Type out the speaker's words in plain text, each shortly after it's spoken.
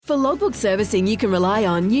For logbook servicing you can rely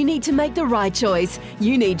on, you need to make the right choice.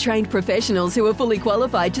 You need trained professionals who are fully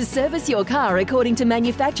qualified to service your car according to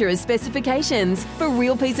manufacturer's specifications. For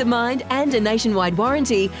real peace of mind and a nationwide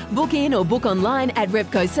warranty, book in or book online at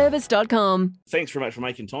repcoservice.com. Thanks very much for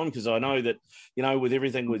making time, because I know that, with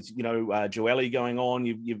everything with, Joeli going on,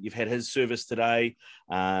 you've had his service today.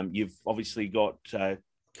 You've obviously got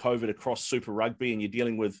COVID across Super Rugby, and you're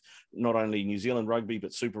dealing with not only New Zealand Rugby,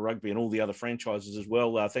 but Super Rugby and all the other franchises as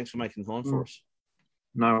well. Thanks for making time for us.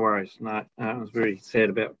 No worries. No, I was very sad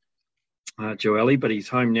about Joeli, but he's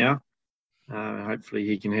home now. Hopefully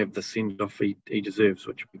he can have the send-off he deserves,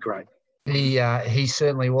 which would be great. He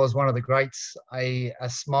certainly was one of the greats. A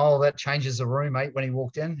smile that changes the room, mate. When he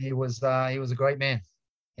walked in, he was a great man,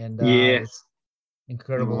 and it's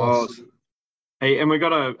incredible loss. Hey, and we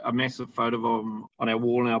got a massive photo of him on our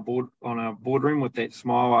wall in our boardroom with that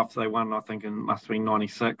smile after they won. I think it must have been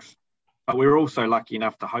 '96. But we were also lucky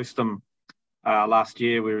enough to host them last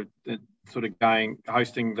year. We were sort of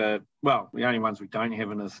hosting the only ones we don't have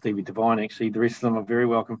in is Stevie Devine. Actually, the rest of them are very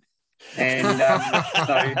welcome. And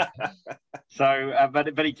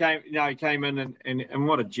but he came, he came in and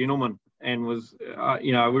what a gentleman, and was,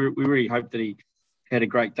 we really hoped that he had a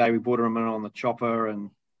great day. We brought him in on the chopper, and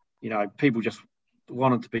people just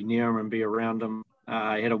wanted to be near him and be around him.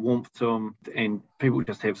 He had a warmth to him, and people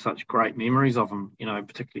just have such great memories of him,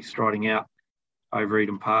 particularly striding out over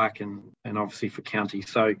Eden Park and obviously for county.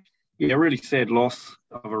 So, a really sad loss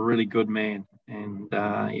of a really good man. And,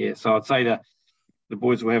 so I'd say that the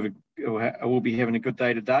boys will be having a good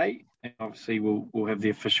day today, and obviously we'll have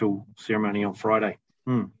the official ceremony on Friday.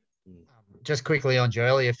 Just quickly on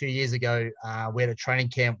Joeli, a few years ago, we had a training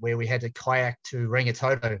camp where we had to kayak to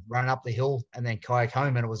Rangitoto, run up the hill, and then kayak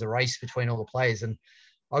home, and it was a race between all the players. And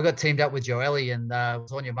I got teamed up with Joeli, and it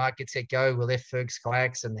was on your mark, get set, go. We left Ferg's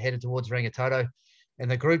kayaks and headed towards Rangitoto. And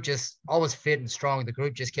the group I was fit and strong. The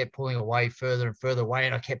group just kept pulling away further and further away,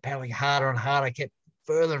 and I kept paddling harder and harder. I kept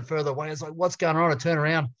further and further away. I was like, what's going on? I turn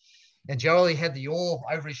around, and Joeli had the oar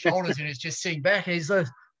over his shoulders, and he's just sitting back, and he's like,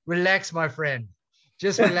 relax, my friend.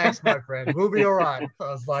 Just relax, my friend. We'll be all right. I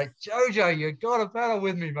was like, Jojo, you got to paddle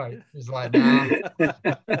with me, mate. He's like, nah.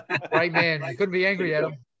 Great man. You couldn't be angry at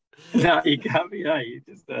him. No, you can't be. You're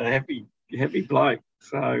just a happy bloke.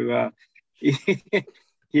 So,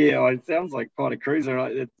 it sounds like quite a cruiser.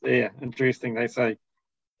 It's, interesting. They say,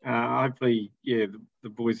 hopefully, the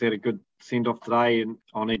boys had a good send-off today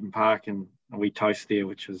on Eden Park, and we toast there,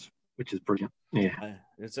 which is brilliant. Yeah.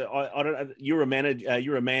 You're a manager.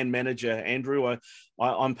 You're a man manager, Andrew.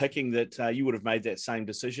 I'm picking that you would have made that same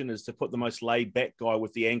decision, as to put the most laid-back guy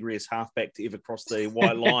with the angriest halfback to ever cross the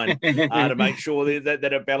white line to make sure that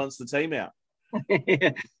it balanced the team out. You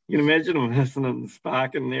can imagine them listening and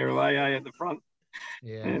sparking there away at the front,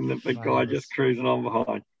 and the big guy just cruising on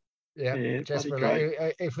behind. Yeah, just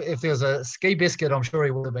if there was a ski biscuit, I'm sure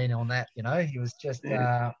he would have been on that. He was just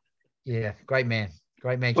great man.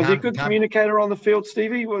 Great man. Was he a good communicator on the field,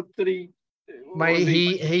 Stevie? What did he? Mate,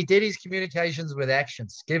 he did his communications with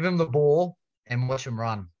actions. Give him the ball and watch him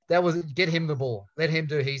run. That was get him the ball. Let him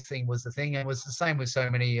do his thing was the thing. And it was the same with so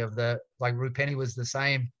many of Rupenny was the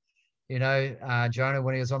same. Jonah,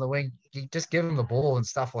 when he was on the wing, you just give him the ball and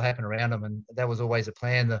stuff will happen around him. And that was always a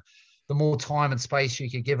plan. The more time and space you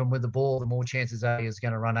could give him with the ball, the more chances are he was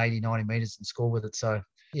going to run 80, 90 metres and score with it. So,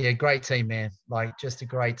 great team, man. Just a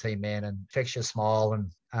great team, man. And infectious smile,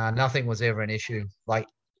 and nothing was ever an issue.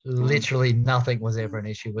 Literally nothing was ever an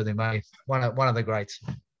issue with him, mate. One of the greats.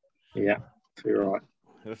 Yeah, you're right.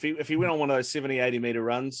 If he went on one of those 70, 80-metre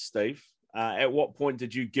runs, Steve, at what point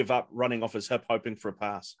did you give up running off his hip hoping for a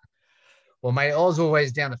pass? Well, mate, I was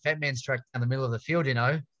always down the fat man's track down the middle of the field,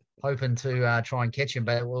 hoping to try and catch him,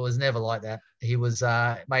 but it was never like that. He was,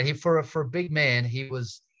 for a big man, he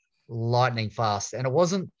was lightning fast. And it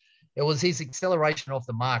was his acceleration off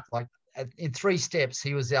the mark. In 3 steps,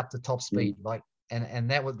 he was up to top speed.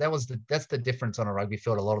 That's the difference on a rugby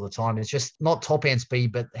field a lot of the time. It's just not top end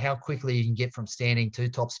speed, but how quickly you can get from standing to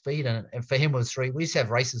top speed. And for him, it was 3. We used to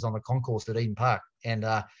have races on the concourse at Eden Park, and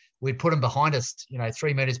we'd put him behind us,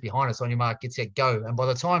 3 meters behind us. On your mark, get set, go. And by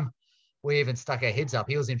the time we even stuck our heads up,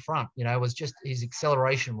 he was in front. It was just his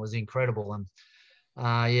acceleration was incredible. And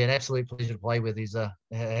an absolute pleasure to play with. He's a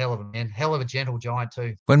hell of a man, hell of a gentle giant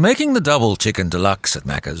too. When making the double chicken deluxe at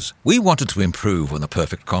Macca's, we wanted to improve on the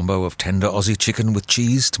perfect combo of tender Aussie chicken with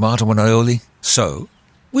cheese, tomato and aioli. So,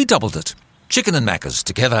 we doubled it. Chicken and Macca's,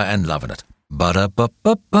 together and loving it.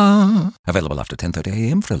 Ba-da-ba-ba-ba. Available after 10:30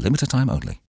 a.m. for a limited time only.